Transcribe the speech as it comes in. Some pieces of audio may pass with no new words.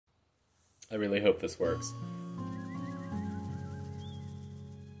I really hope this works.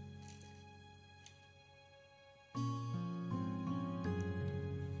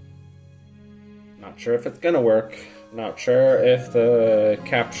 Not sure if it's gonna work. Not sure if the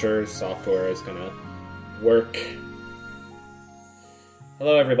capture software is gonna work.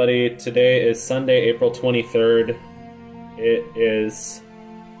 Hello everybody, today is Sunday, April 23rd. It is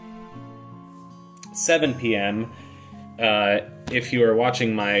 7 p.m. If you are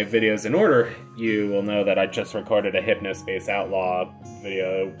watching my videos in order, you will know that I just recorded a Hypnospace Outlaw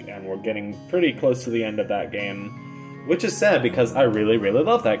video, and we're getting pretty close to the end of that game, which is sad because I really, really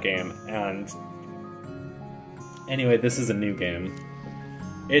love that game. And anyway, this is a new game.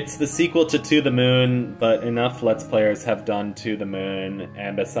 It's the sequel to the Moon, but enough Let's Players have done To the Moon,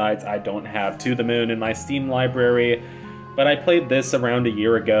 and besides, I don't have To the Moon in my Steam library, but I played this around a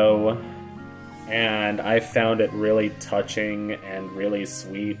year ago, and I found it really touching and really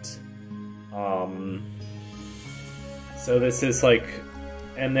sweet. So this is like,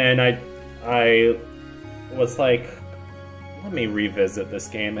 and then I was like, let me revisit this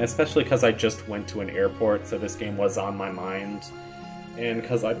game, especially because I just went to an airport, so this game was on my mind, and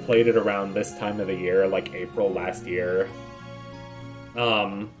because I played it around this time of the year, like April last year.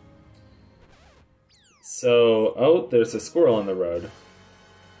 So, oh, there's a squirrel on the road.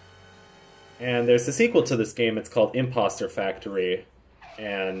 And there's a sequel to this game, it's called Imposter Factory,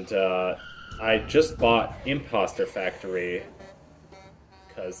 and I just bought Imposter Factory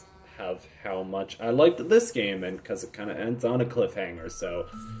because of how much I liked this game, and because it kind of ends on a cliffhanger, so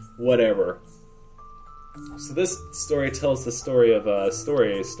whatever. So this story tells the story of a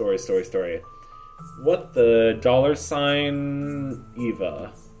story. What the $?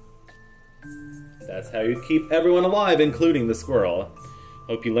 Eva. That's how you keep everyone alive, including the squirrel.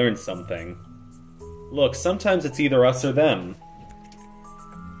 Hope you learned something. Look, sometimes it's either us or them.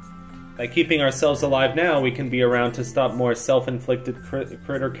 By keeping ourselves alive now, we can be around to stop more self-inflicted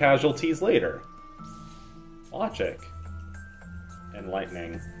critter casualties later. Logic.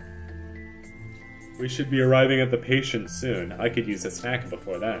 Enlightening. We should be arriving at the patient soon. I could use a snack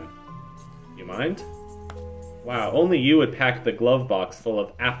before then. You mind? Wow, only you would pack the glove box full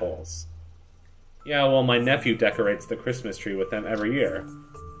of apples. Yeah, well, my nephew decorates the Christmas tree with them every year.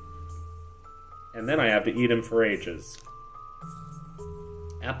 And then I have to eat them for ages.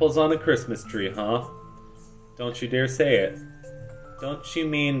 Apples on a Christmas tree, huh? Don't you dare say it. Don't you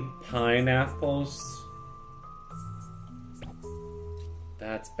mean pineapples?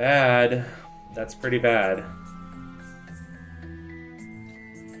 That's bad. That's pretty bad.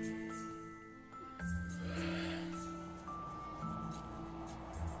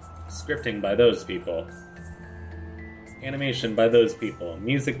 Scripting by those people. Animation by those people.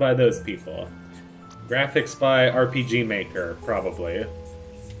 Music by those people. Graphics by RPG Maker, probably.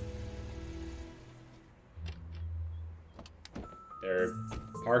 They're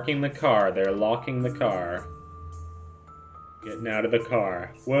parking the car. They're locking the car. Getting out of the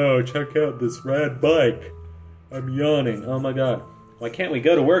car. Whoa, check out this rad bike. I'm yawning. Oh my god. Why can't we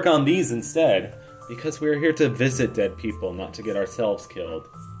go to work on these instead? Because we're here to visit dead people, not to get ourselves killed.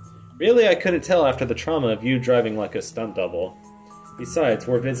 Really, I couldn't tell after the trauma of you driving like a stunt double. Besides,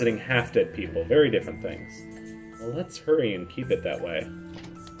 we're visiting half-dead people. Very different things. Well, let's hurry and keep it that way.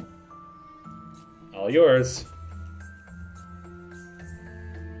 All yours.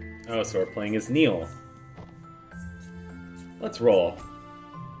 Oh, so we're playing as Neil. Let's roll.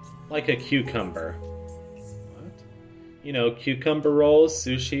 Like a cucumber. What? You know, cucumber rolls,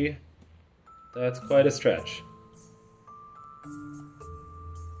 sushi. That's quite a stretch.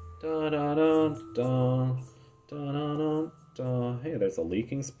 Da-da-da-da. Da-da-da. Hey, there's a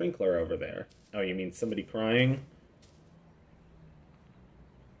leaking sprinkler over there. Oh, you mean somebody crying?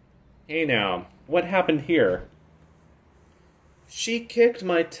 Hey now, what happened here? She kicked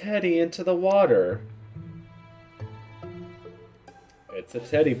my teddy into the water. It's a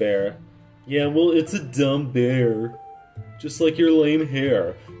teddy bear. Yeah, well, it's a dumb bear. Just like your lame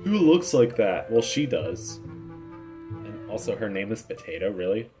hair. Who looks like that? Well, she does. And also, her name is Potato,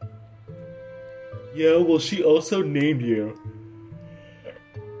 really? Yeah, well, she also named you.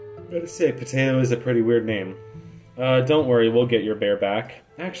 Gotta say, Potato is a pretty weird name. Don't worry, we'll get your bear back.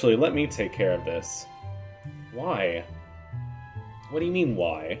 Actually, let me take care of this. Why? What do you mean,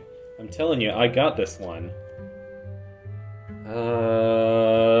 why? I'm telling you, I got this one.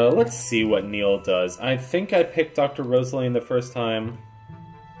 Let's see what Neil does. I think I picked Dr. Rosaline the first time.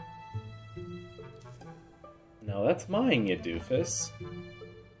 No, that's mine, you doofus.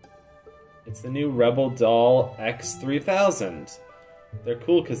 It's the new Rebel Doll X3000. They're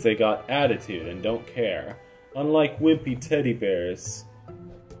cool because they got attitude and don't care. Unlike wimpy teddy bears.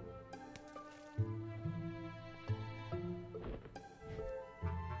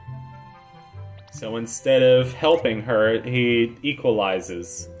 So instead of helping her, he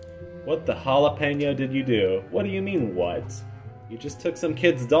equalizes. What the jalapeno did you do? What do you mean, what? You just took some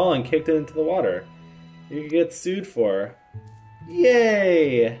kid's doll and kicked it into the water. You could get sued for.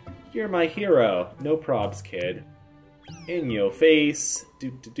 Yay! You're my hero. No probs, kid. In your face.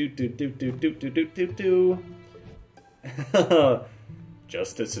 Do do do do do do do do do do do.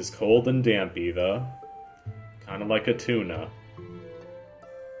 Justice is cold and dampy, though. Kind of like a tuna.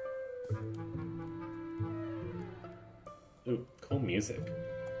 Ooh, cool music.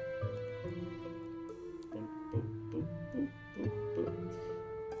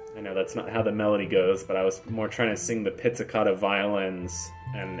 I know that's not how the melody goes, but I was more trying to sing the pizzicato violins,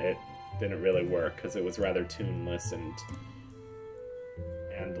 and it didn't really work because it was rather tuneless and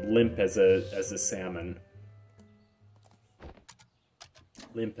limp as a salmon,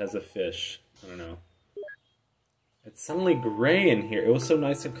 limp as a fish. I don't know. It's suddenly gray in here. It was so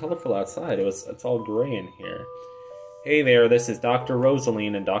nice and colorful outside. It's all gray in here. Hey there, this is Dr.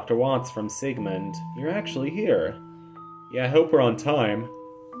 Rosaline and Dr. Watts from Sigmund. You're actually here. Yeah, I hope we're on time.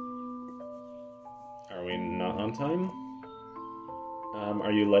 Are we not on time?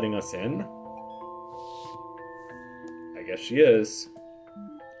 Are you letting us in? I guess she is.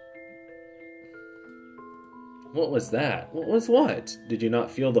 What was that? What was what? Did you not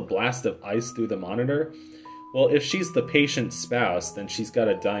feel the blast of ice through the monitor? Well, if she's the patient's spouse, then she's got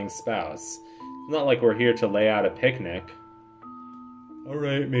a dying spouse. It's not like we're here to lay out a picnic.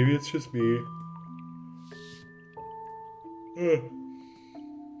 Alright, maybe it's just me.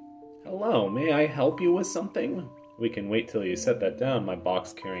 Hello, may I help you with something? We can wait till you set that down, my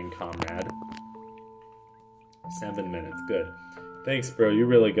box-carrying comrade. 7 minutes, good. Thanks, bro, you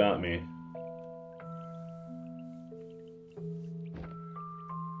really got me.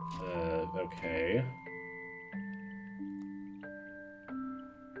 Okay.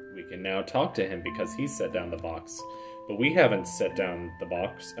 We can now talk to him because he set down the box. But we haven't set down the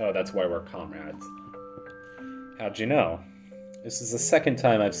box. Oh, that's why we're comrades. How'd you know? This is the second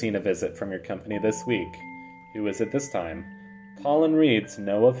time I've seen a visit from your company this week. Who is it this time? Colin Reeds.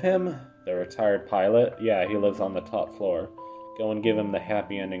 Know of him? The retired pilot? Yeah, he lives on the top floor. Go and give him the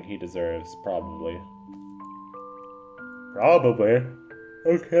happy ending he deserves, probably. Probably?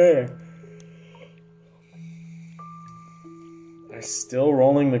 Okay. I'm still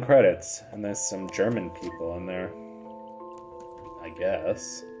rolling the credits, and there's some German people in there. I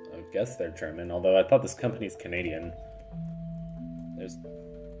guess they're German, although I thought this company's Canadian. There's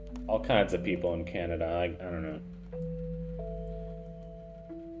all kinds of people in Canada, I don't know.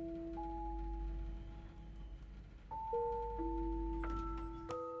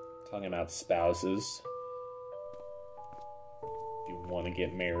 Talking about spouses. If you want to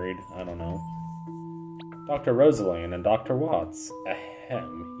get married, I don't know. Dr. Rosaline and Dr. Watts.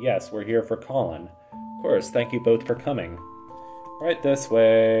 Ahem. Yes, we're here for Colin. Of course, thank you both for coming. Right this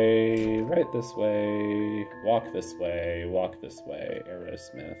way, right this way, walk this way, walk this way,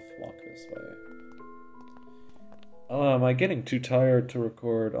 Aerosmith, walk this way. Am I getting too tired to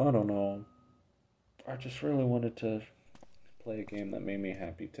record? I don't know. I just really wanted to play a game that made me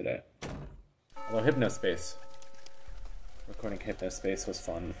happy today. Hello, Hypnospace. Recording Hypnospace was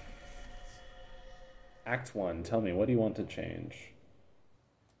fun. Act 1, tell me, what do you want to change?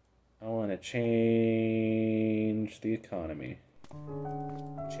 I want to change the economy.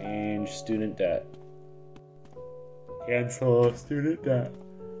 Change student debt. Cancel student debt.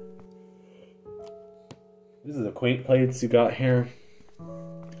 This is a quaint plates you got here.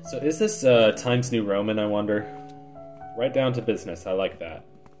 So is this Times New Roman, I wonder? Right down to business, I like that.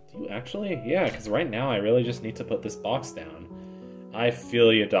 Do you actually? Yeah, because right now I really just need to put this box down. I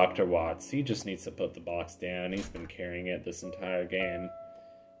feel you, Dr. Watts. He just needs to put the box down. He's been carrying it this entire game.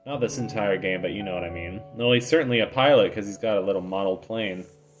 Not this entire game, but you know what I mean. No, he's certainly a pilot because he's got a little model plane.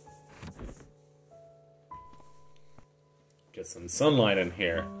 Get some sunlight in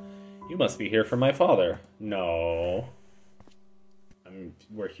here. You must be here for my father. No.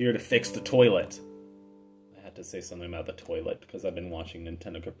 We're here to fix the toilet. I had to say something about the toilet because I've been watching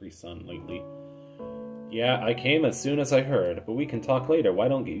Nintendo Capri Sun lately. Yeah, I came as soon as I heard, but we can talk later. Why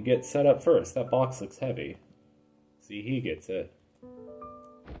don't you get set up first? That box looks heavy. See, he gets it.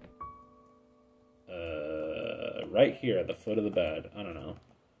 Right here at the foot of the bed. I don't know.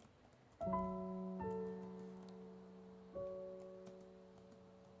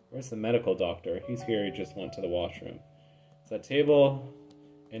 Where's the medical doctor? He's here, he just went to the washroom. Is that table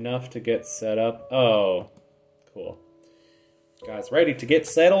enough to get set up? Oh, cool. Guys, ready to get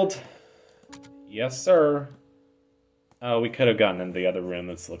settled? Yes, sir. Oh, we could have gotten in the other room.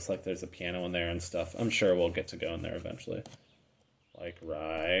 This looks like there's a piano in there and stuff. I'm sure we'll get to go in there eventually. Like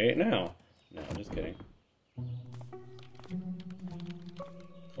right now. No, just kidding.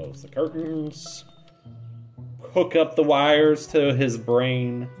 Close the curtains. Hook up the wires to his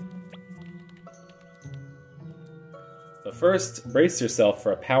brain. But first, brace yourself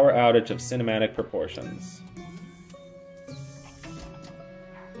for a power outage of cinematic proportions.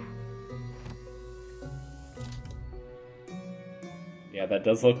 Yeah, that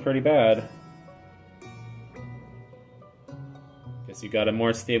does look pretty bad. Guess you got a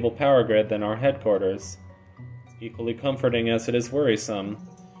more stable power grid than our headquarters. It's equally comforting as it is worrisome.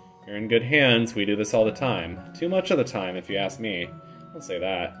 You're in good hands, we do this all the time. Too much of the time, if you ask me. I'll say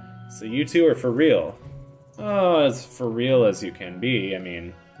that. So you two are for real. Oh, as for real as you can be, I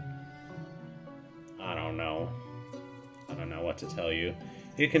mean... I don't know. I don't know what to tell you.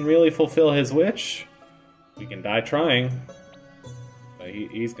 He can really fulfill his wish? We can die trying. But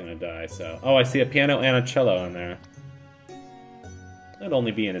he's gonna die, so... Oh, I see a piano and a cello in there. It'd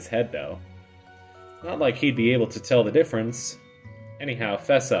only be in his head, though. Not like he'd be able to tell the difference. Anyhow,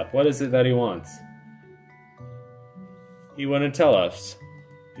 fess up. What is it that he wants? He wouldn't tell us.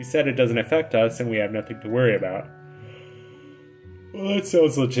 He said it doesn't affect us and we have nothing to worry about. Well, that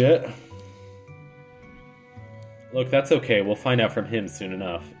sounds legit. Look, that's okay. We'll find out from him soon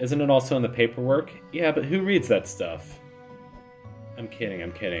enough. Isn't it also in the paperwork? Yeah, but who reads that stuff? I'm kidding,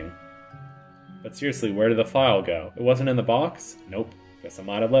 I'm kidding. But seriously, where did the file go? It wasn't in the box? Nope. Guess I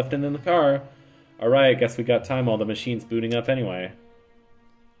might have left it in the car. Alright, guess we got time while the machine's booting up anyway.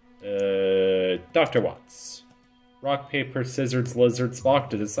 Dr. Watts. Rock, paper, scissors, lizard, Spock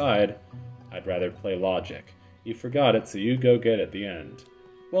to decide. I'd rather play logic. You forgot it, so you go get it at the end.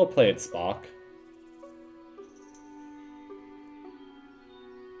 Well played, Spock.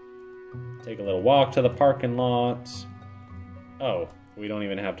 Take a little walk to the parking lot. Oh, we don't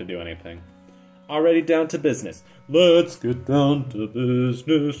even have to do anything. Already down to business. Let's get down to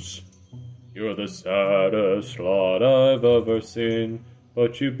business. You're the saddest lot I've ever seen,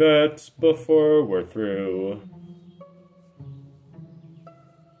 but you bet before we're through.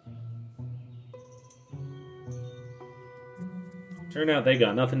 Turn out they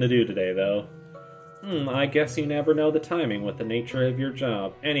got nothing to do today, though. I guess you never know the timing with the nature of your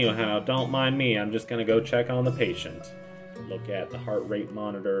job. Anyhow, don't mind me, I'm just gonna go check on the patient. Look at the heart rate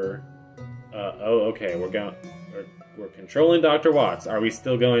monitor. Oh, okay, we're controlling Dr. Watts. Are we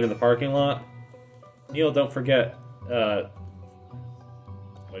still going to the parking lot? Neil, don't forget, what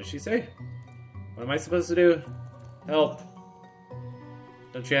did she say? What am I supposed to do? Help.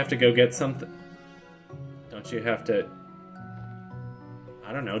 Don't you have to go get something? Don't you have to...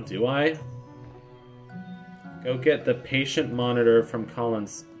 I don't know, do I? Go get the patient monitor from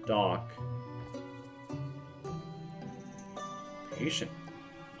Colin's dock. Patient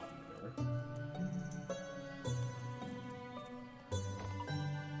monitor?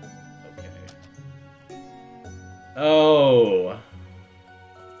 Okay. Oh.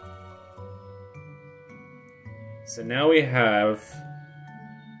 So now we have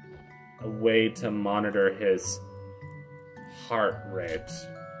a way to monitor his heart rate.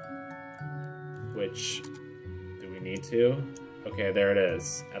 Which, do we need to? Okay, there it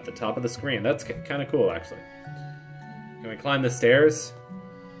is. At the top of the screen. That's kind of cool, actually. Can we climb the stairs?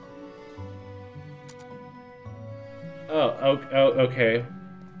 Oh, okay.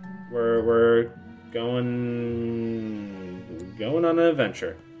 We're going on an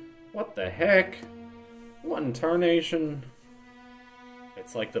adventure. What the heck? What in tarnation?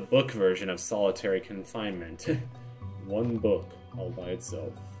 It's like the book version of solitary confinement. One book, all by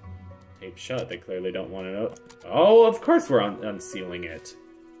itself. Taped shut, they clearly don't want to know. Oh, of course we're unsealing it.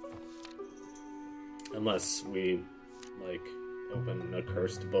 Unless we, like, open a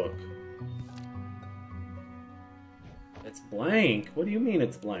cursed book. It's blank. What do you mean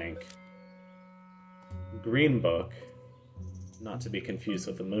it's blank? Green Book. Not to be confused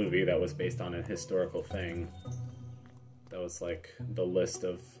with the movie that was based on a historical thing. That was like the list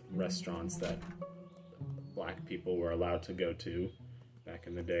of restaurants that black people were allowed to go to back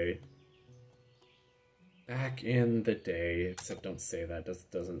in the day. Back in the day, except don't say that,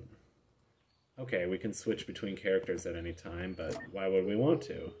 doesn't... Okay, we can switch between characters at any time, but why would we want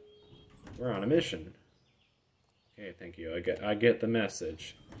to? We're on a mission. Okay, thank you. I get the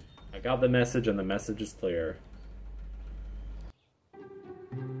message. I got the message, and the message is clear.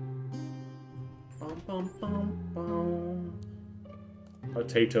 Bum, bum, bum, bum.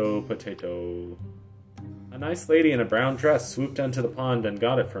 Potato, potato. A nice lady in a brown dress swooped onto the pond and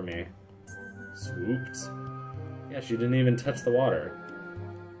got it for me. Swooped? Yeah, she didn't even touch the water.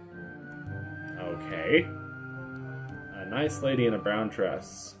 Okay. A nice lady in a brown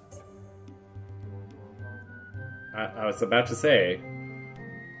dress. I was about to say...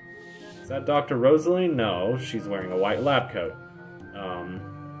 that Dr. Rosalie? No, she's wearing a white lab coat.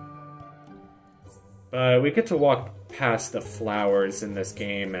 But we get to walk past the flowers in this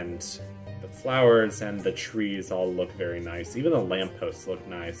game, and the flowers and the trees all look very nice. Even the lampposts look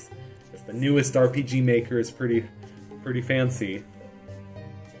nice. It's the newest RPG Maker is pretty fancy.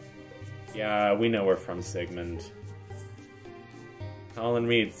 Yeah, we know we're from Sigmund. Colin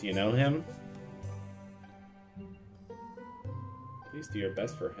Reeds, you know him? Please do your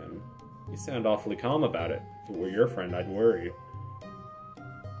best for him. You sound awfully calm about it. If it were your friend, I'd worry.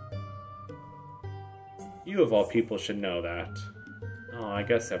 You of all people should know that. Oh, I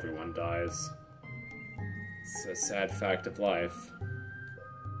guess everyone dies. It's a sad fact of life.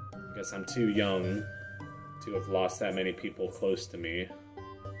 I guess I'm too young to have lost that many people close to me.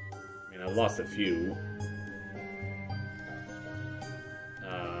 I mean, I've lost a few.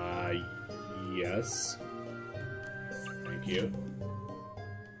 Yes. Thank you.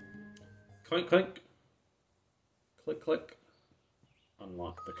 Clink, clink. Click, click.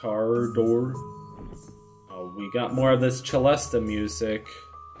 Unlock the car door. Oh, we got more of this Celesta music.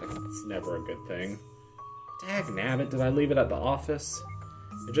 It's never a good thing. Dagnabbit, did I leave it at the office?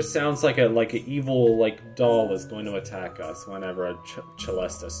 It just sounds like an evil doll is going to attack us whenever a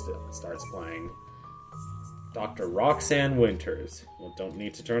Celesta starts playing. Dr. Roxanne Winters. Well, don't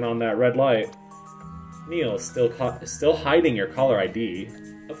need to turn on that red light. Neil, still hiding your caller ID?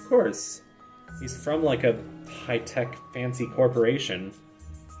 Of course. He's from a high-tech fancy corporation.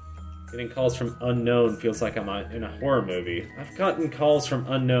 Getting calls from unknown feels like I'm in a horror movie. I've gotten calls from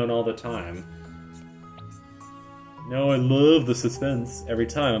unknown all the time. No, I love the suspense. Every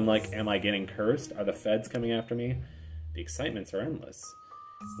time I'm like, am I getting cursed? Are the feds coming after me? The excitements are endless.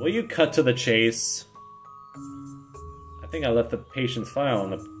 Will you cut to the chase? I think I left the patient's file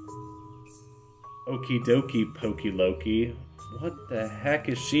on the Okie dokie pokey Loki. What the heck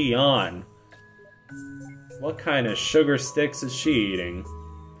is she on? What kind of sugar sticks is she eating?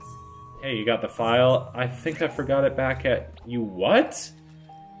 Hey, you got the file? I think I forgot it back at... You what?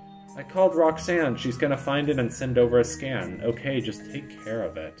 I called Roxanne. She's gonna find it and send over a scan. Okay, just take care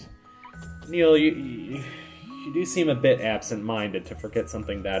of it. Neil, you do seem a bit absent-minded to forget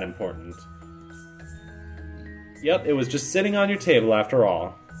something that important. Yep, it was just sitting on your table after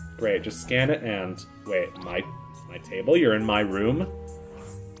all. Great, just scan it and... Wait, my table? You're in my room?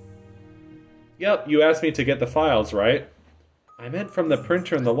 Yep, you asked me to get the files, right? I meant from the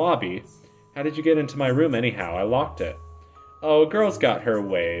printer in the lobby. How did you get into my room anyhow? I locked it. Oh, a girl's got her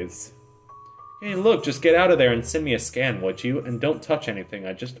ways. Hey, look, just get out of there and send me a scan, would you? And don't touch anything,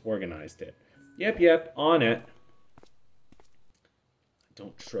 I just organized it. Yep, on it. I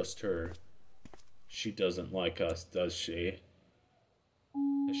don't trust her. She doesn't like us, does she?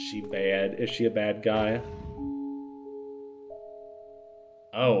 Is she bad? Is she a bad guy?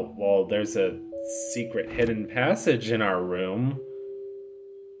 Oh, well, there's a secret hidden passage in our room.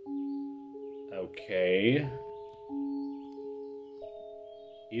 Okay.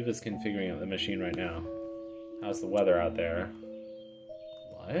 Eva's configuring the machine right now. How's the weather out there?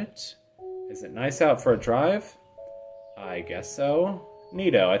 What? Is it nice out for a drive? I guess so.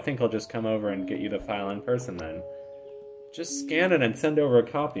 Neato, I think I'll just come over and get you the file in person then. Just scan it and send over a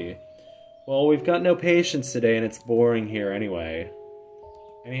copy. Well, we've got no patients today and it's boring here anyway.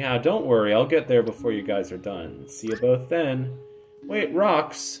 Anyhow, don't worry, I'll get there before you guys are done. See you both then. Wait,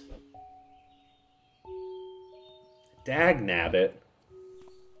 Rox! Dagnabbit.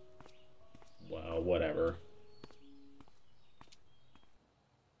 Well, whatever.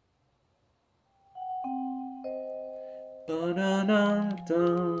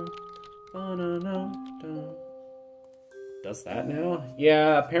 Does that now?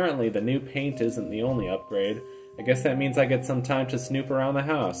 Yeah, apparently the new paint isn't the only upgrade. I guess that means I get some time to snoop around the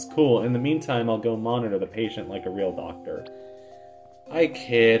house. Cool, in the meantime I'll go monitor the patient like a real doctor. I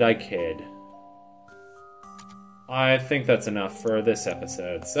kid. I think that's enough for this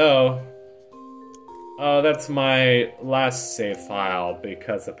episode. So, that's my last save file,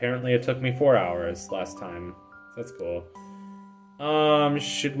 because apparently it took me 4 hours last time. So that's cool.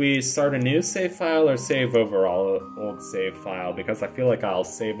 Should we start a new save file or save over all old save file? Because I feel like I'll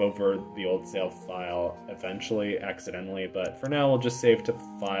save over the old save file eventually, accidentally, but for now we'll just save to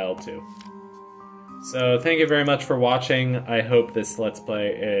file 2. So thank you very much for watching. I hope this Let's Play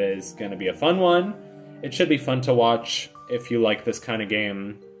is going to be a fun one. It should be fun to watch if you like this kind of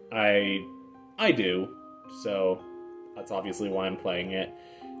game. I do, so that's obviously why I'm playing it.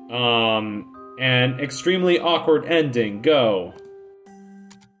 An extremely awkward ending, go!